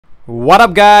What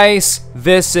up guys,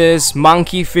 this is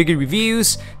Monkey Figure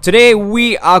Reviews. Today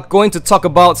we are going to talk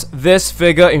about this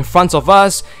figure in front of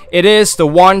us. It is the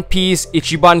One Piece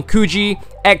Ichiban Kuji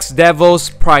X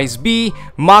Devils Prize B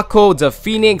Mako the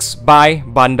Phoenix by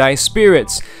Bandai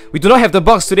Spirits. We do not have the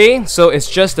box today, so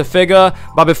it's just the figure.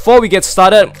 But before we get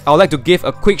started, I would like to give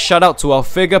a quick shout out to our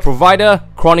figure provider,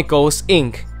 Chronicles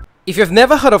Inc. If you've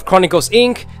never heard of Chronicles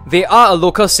Inc., they are a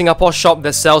local Singapore shop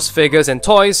that sells figures and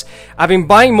toys. I've been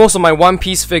buying most of my One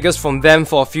Piece figures from them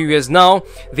for a few years now.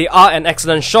 They are an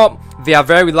excellent shop, they are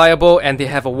very reliable, and they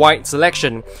have a wide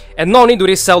selection. And not only do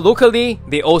they sell locally,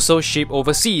 they also ship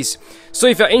overseas. So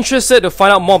if you're interested to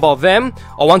find out more about them,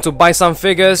 or want to buy some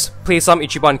figures, play some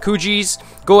Ichiban Kujis,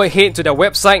 go ahead to their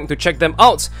website to check them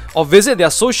out, or visit their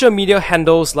social media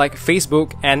handles like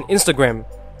Facebook and Instagram.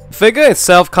 The figure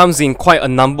itself comes in quite a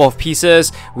number of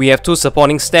pieces. We have two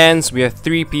supporting stands, we have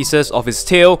 3 pieces of his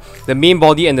tail, the main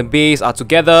body and the base are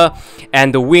together,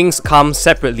 and the wings come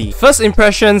separately. First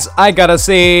impressions, I gotta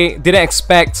say, didn't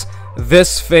expect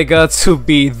this figure to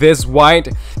be this wide,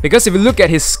 because if you look at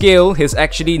his scale, he's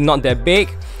actually not that big.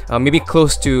 Maybe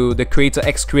close to the creator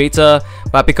X creator,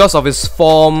 but because of his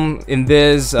form in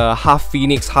this half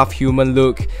phoenix, half human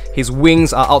look, his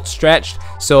wings are outstretched,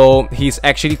 so he's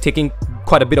actually taking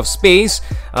quite a bit of space.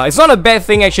 It's not a bad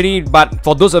thing actually, but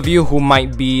for those of you who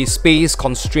might be space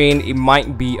constrained, it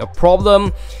might be a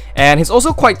problem. And he's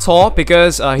also quite tall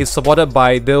because he's supported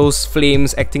by those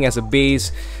flames acting as a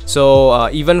base. So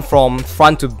even from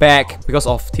front to back, because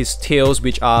of his tails,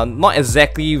 which are not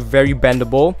exactly very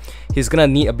bendable, he's gonna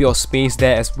need a bit of space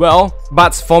there as well.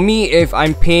 But for me, if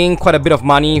I'm paying quite a bit of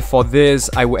money for this,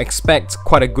 I would expect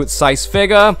quite a good size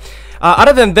figure.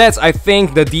 Other than that, I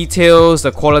think the details,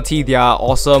 the quality, they are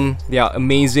awesome, they are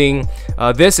amazing.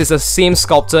 This is the same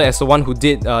sculptor as the one who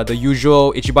did the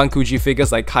usual Ichiban Kuji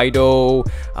figures like Kaido,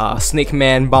 Snake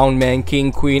Man, Bound Man,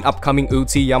 King, Queen, upcoming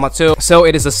Uchi, Yamato. So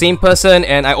it is the same person,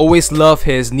 and I always love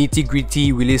his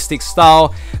nitty-gritty, realistic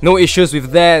style. No issues with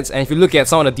that. And if you look at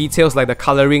some of the details like the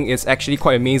coloring, it's actually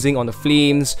quite amazing on the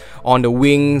flames, on the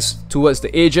wings, towards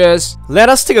the edges. Let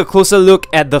us take a closer look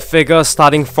at the figure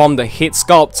starting from the head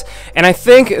sculpt. And I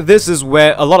think this is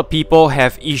where a lot of people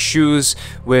have issues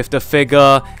with the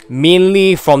figure,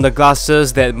 mainly from the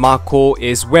glasses that Mako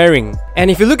is wearing.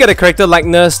 And if you look at the character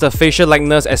likeness, the facial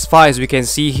likeness, as far as we can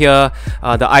see here,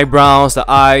 the eyebrows, the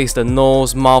eyes, the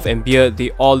nose, mouth and beard,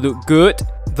 they all look good.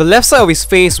 The left side of his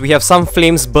face, we have some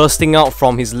flames bursting out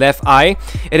from his left eye.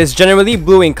 It is generally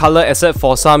blue in color except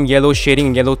for some yellow shading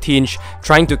and yellow tinge,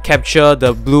 trying to capture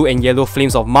the blue and yellow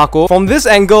flames of Mako. From this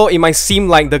angle, it might seem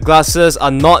like the glasses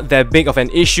are not that big of an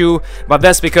issue, but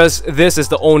that's because this is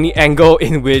the only angle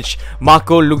in which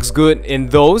Mako looks good in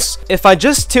those. If I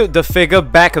just tilt the figure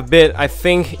back a bit, I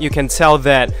think you can tell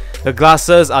that the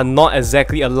glasses are not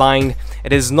exactly aligned.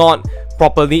 It is not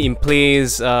properly in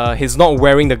place. He's not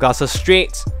wearing the glasses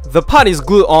straight. The part is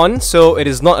glued on, so it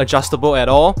is not adjustable at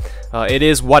all. It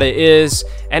is what it is.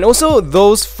 And also,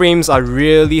 those frames are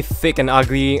really thick and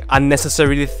ugly,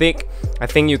 unnecessarily thick. I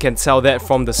think you can tell that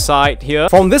from the side here.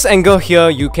 From this angle here,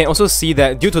 you can also see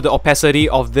that due to the opacity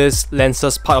of this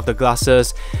lenses part of the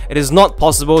glasses, it is not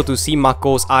possible to see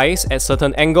Mako's eyes at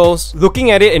certain angles.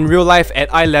 Looking at it in real life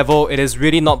at eye level, it is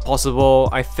really not possible.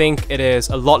 I think it is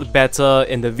a lot better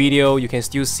in the video. You can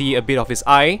still see a bit of his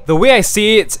eye. The way I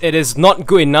see it, it is not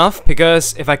good enough,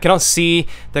 because if I cannot see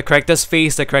the character's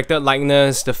face, the character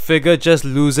likeness, the figure just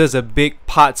loses a big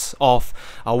part of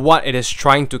what it is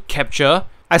trying to capture.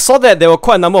 I saw that there were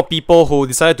quite a number of people who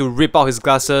decided to rip out his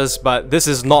glasses, but this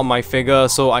is not my figure,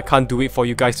 so I can't do it for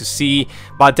you guys to see.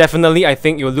 But definitely, I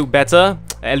think it will look better.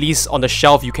 At least on the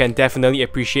shelf, you can definitely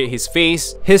appreciate his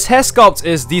face. His hair sculpt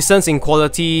is decent in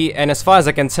quality, and as far as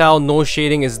I can tell, no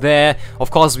shading is there.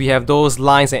 Of course, we have those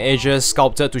lines and edges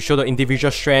sculpted to show the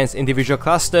individual strands, individual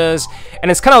clusters, and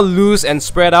it's kind of loose and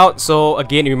spread out, so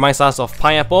again, it reminds us of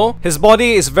pineapple. His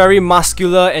body is very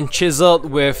muscular and chiseled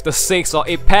with the 6 or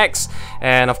 8 packs,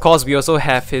 and of course, we also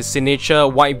have his signature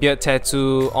Whitebeard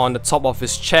tattoo on the top of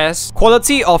his chest.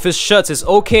 Quality of his shirts is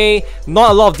okay,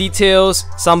 not a lot of details,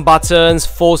 some buttons,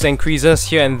 folds and creases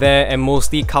here and there, and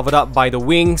mostly covered up by the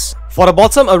wings. For the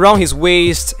bottom around his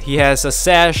waist, he has a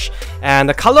sash, and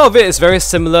the color of it is very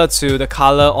similar to the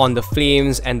color on the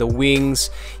flames and the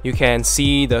wings. You can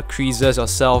see the creases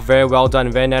yourself, very well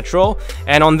done, very natural.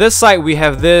 And on this side, we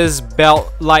have this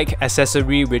belt-like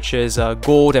accessory, which is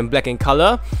gold and black in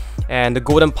color. And the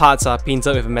golden parts are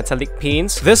painted with metallic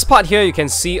paints. This part here, you can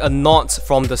see a knot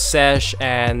from the sash,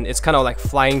 and it's kind of like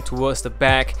flying towards the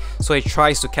back, so it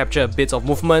tries to capture a bit of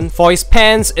movement. For his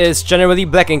pants, it's generally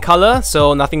black in color,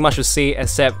 so nothing much to say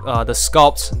except the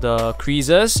sculpt, the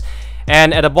creases.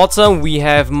 And at the bottom we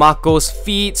have Mako's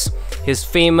feet, his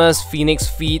famous phoenix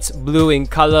feet, blue in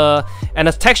color, and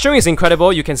the texturing is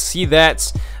incredible. You can see that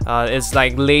it's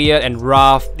like layered and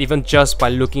rough even just by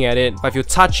looking at it, but if you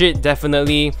touch it,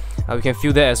 definitely you can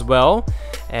feel that as well.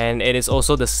 And it is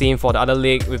also the same for the other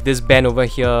leg with this band over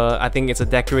here. I think it's a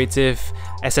decorative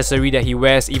accessory that he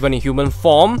wears even in human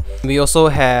form. We also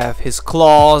have his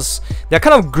claws. They're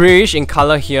kind of greyish in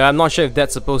color here. I'm not sure if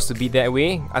that's supposed to be that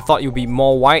way. I thought it would be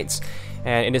more white,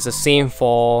 and it is the same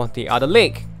for the other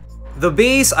leg. The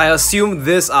base, I assume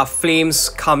these are flames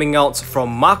coming out from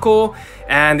Mako,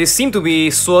 and they seem to be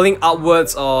swirling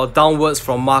upwards or downwards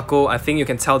from Mako. I think you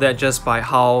can tell that just by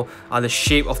how the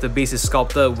shape of the base is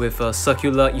sculpted with a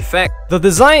circular effect. The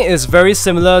design is very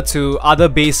similar to other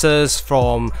bases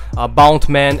from Bound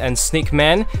Man and Snake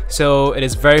Man, so it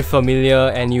is very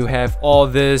familiar, and you have all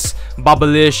this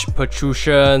bubblish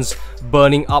protrusions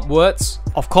burning upwards.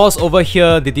 Of course, over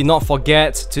here they did not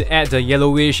forget to add the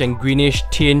yellowish and greenish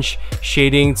tinge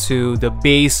shading to the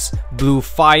base blue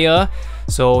fire.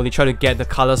 So they try to get the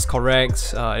colors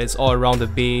correct. It's all around the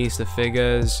base, the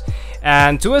figures.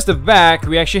 And towards the back,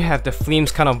 we actually have the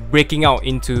flames kind of breaking out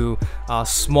into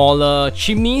smaller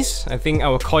chimneys. I think I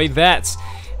would call it that.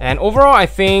 And overall, I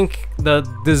think the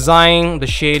design, the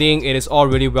shading, it is all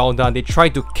really well done. They try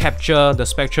to capture the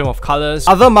spectrum of colors.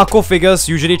 Other Mako figures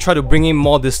usually try to bring in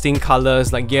more distinct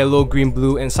colors like yellow, green,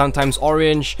 blue, and sometimes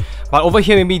orange. But over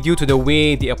here, maybe due to the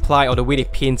way they apply or the way they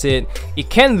paint it, it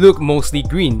can look mostly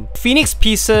green. Phoenix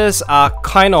pieces are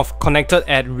kind of connected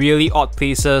at really odd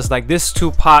places. Like these two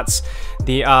parts,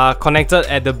 they are connected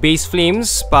at the base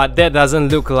flames, but that doesn't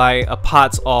look like a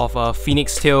part of a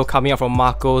phoenix tail coming out from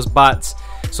Mako's butt.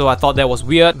 So I thought that was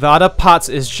weird. The other parts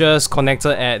is just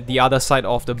connected at the other side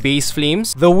of the base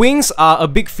flames. The wings are a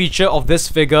big feature of this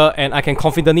figure, and I can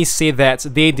confidently say that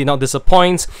they did not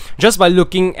disappoint. Just by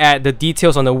looking at the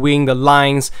details on the wing, the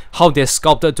lines, how they're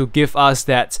sculpted to give us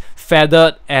that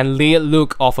feathered and layered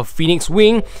look of a phoenix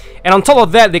wing. And on top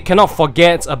of that, they cannot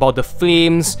forget about the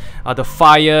flames, the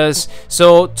fires.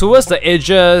 So towards the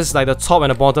edges, like the top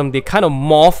and the bottom, they kind of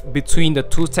morph between the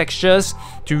two textures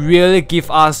to really give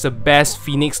us the best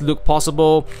phoenix look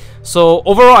possible. So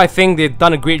overall, I think they've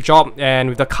done a great job, and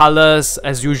with the colors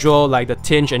as usual, like the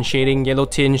tinge and shading, yellow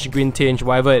tinge, green tinge,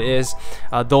 whatever it is,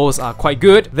 those are quite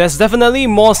good. There's definitely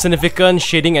more significant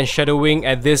shading and shadowing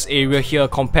at this area here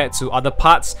compared to other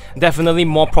parts. Definitely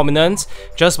more prominent.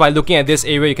 Just by looking at this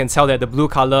area, you can tell that the blue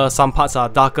color, some parts are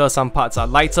darker, some parts are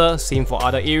lighter, same for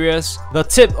other areas. The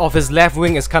tip of his left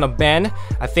wing is kind of bent.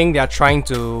 I think they are trying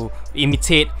to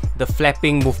imitate the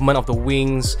flapping movement of the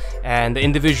wings, and the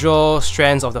individual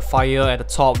strands of the fire at the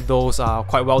top, those are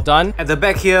quite well done. At the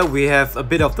back here, we have a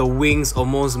bit of the wings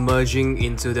almost merging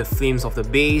into the flames of the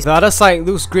base. The other side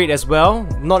looks great as well,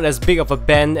 not as big of a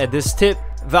bend at this tip.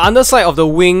 The underside of the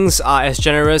wings are as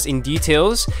generous in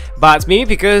details, but maybe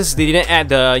because they didn't add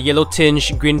the yellow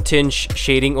tinge, green tinge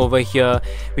shading over here,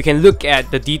 we can look at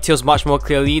the details much more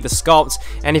clearly, the sculpts.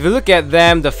 And if you look at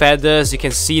them, the feathers, you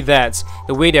can see that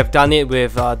the way they've done it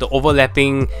with the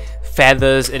overlapping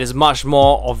feathers, it is much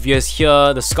more obvious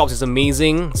here. The sculpt is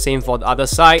amazing, same for the other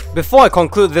side. Before I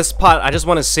conclude this part, I just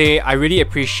want to say I really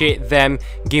appreciate them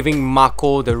giving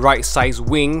Mako the right size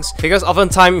wings, because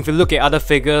oftentimes if you look at other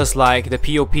figures like the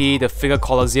POP, the figure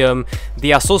Colosseum,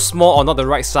 they are so small or not the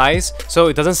right size, so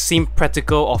it doesn't seem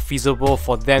practical or feasible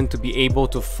for them to be able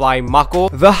to fly Mako.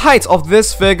 The height of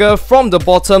this figure from the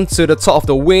bottom to the top of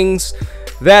the wings,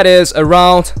 that is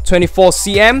around 24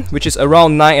 cm, which is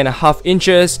around 9.5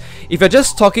 inches. If you're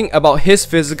just talking about his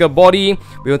physical body,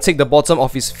 we will take the bottom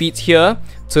of his feet here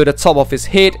to the top of his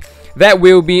head. That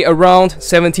will be around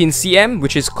 17 cm,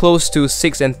 which is close to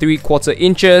 6 3/4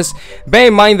 inches. Bear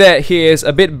in mind that he is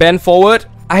a bit bent forward.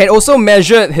 I had also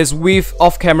measured his width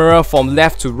off camera from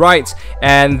left to right,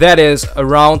 and that is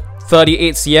around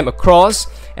 38 cm across.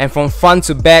 And from front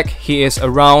to back, he is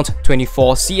around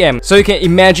 24 cm. So you can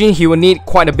imagine he will need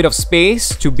quite a bit of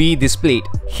space to be displayed.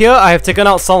 Here I have taken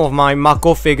out some of my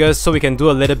Mako figures so we can do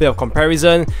a little bit of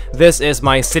comparison. This is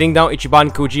my sitting down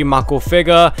Ichiban Kuji Mako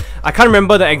figure. I can't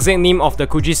remember the exact name of the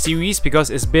Kuji series because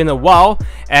it's been a while.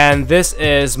 And this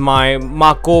is my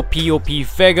Mako POP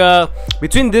figure.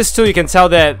 Between these two, you can tell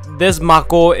that this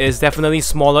Mako is definitely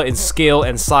smaller in scale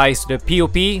and size to the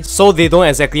POP, so they don't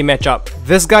exactly match up.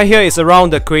 This guy here is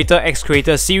around the Creator X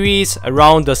Creator series,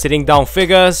 around the sitting down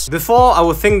figures. Before, I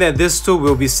would think that these two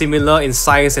will be similar in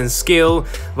size and scale,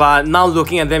 but now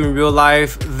looking at them in real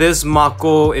life, this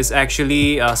Mako is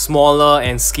actually smaller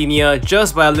and skinnier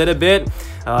just by a little bit.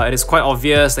 It is quite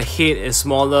obvious, the head is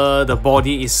smaller, the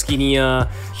body is skinnier.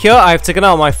 Here I've taken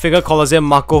out my figure Colosseum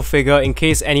Mako figure in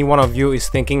case any one of you is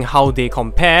thinking how they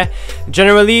compare.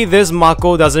 Generally, this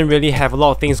Mako doesn't really have a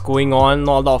lot of things going on,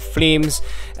 not a lot of flames,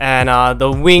 and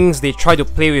the wings, they try to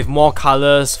play with more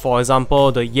colors, for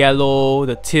example the yellow,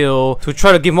 the teal, to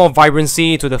try to give more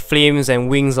vibrancy to the flames and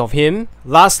wings of him.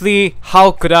 Lastly,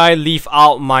 how could I leave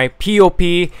out my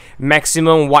POP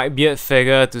maximum Whitebeard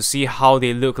figure to see how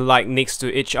they look like next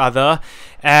to each other?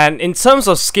 And in terms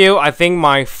of scale, I think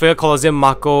my figure Colosseum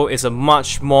Mako is a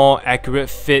much more accurate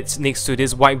fit next to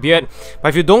this Whitebeard. But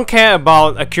if you don't care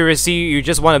about accuracy, you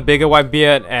just want a bigger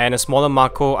Whitebeard and a smaller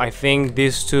Mako, I think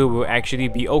these two will actually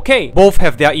be okay. Both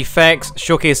have their effects,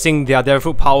 showcasing their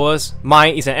devil powers.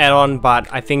 Mine is an add-on, but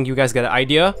I think you guys get the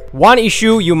idea. One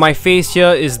issue you might face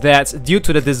here is that due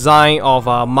to the design of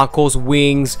Mako's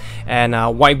wings and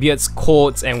Whitebeard's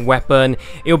coats and weapon,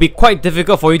 it will be quite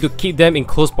difficult for you to keep them in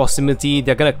close proximity.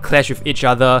 They're gonna clash with each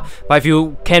other, but if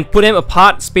you can put them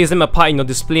apart, space them apart in your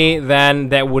display, then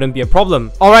that wouldn't be a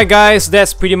problem. Alright guys,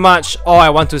 that's pretty much all I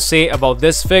want to say about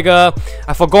this figure.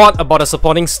 I forgot about the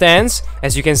supporting stands.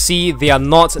 As you can see, they are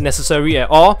not necessary at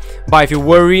all, but if you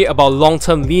worry about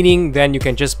long-term leaning, then you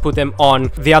can just put them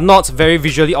on. They are not very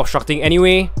visually obstructing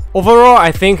anyway. Overall,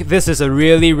 I think this is a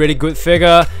really good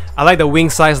figure. I like the wing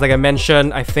size like I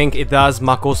mentioned. I think it does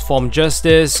Mako's form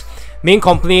justice. Main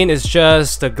complaint is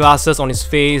just the glasses on his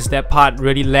face. That part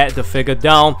really let the figure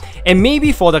down. And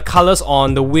maybe for the colors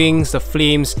on the wings, the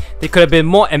flames, they could have been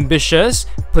more ambitious,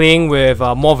 playing with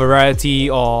more variety,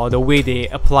 or the way they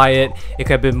apply it. It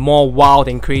could have been more wild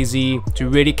and crazy to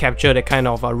really capture the kind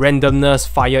of randomness,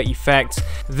 fire effect.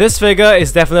 This figure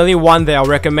is definitely one that I'll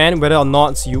recommend whether or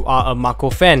not you are a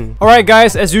Mako fan. Alright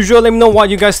guys, as usual, let me know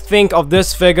what you guys think of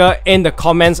this figure in the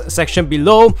comments section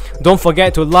below. Don't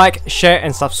forget to like, share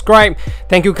and subscribe.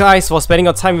 Thank you guys for spending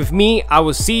your time with me. I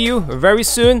will see you very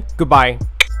soon. Goodbye.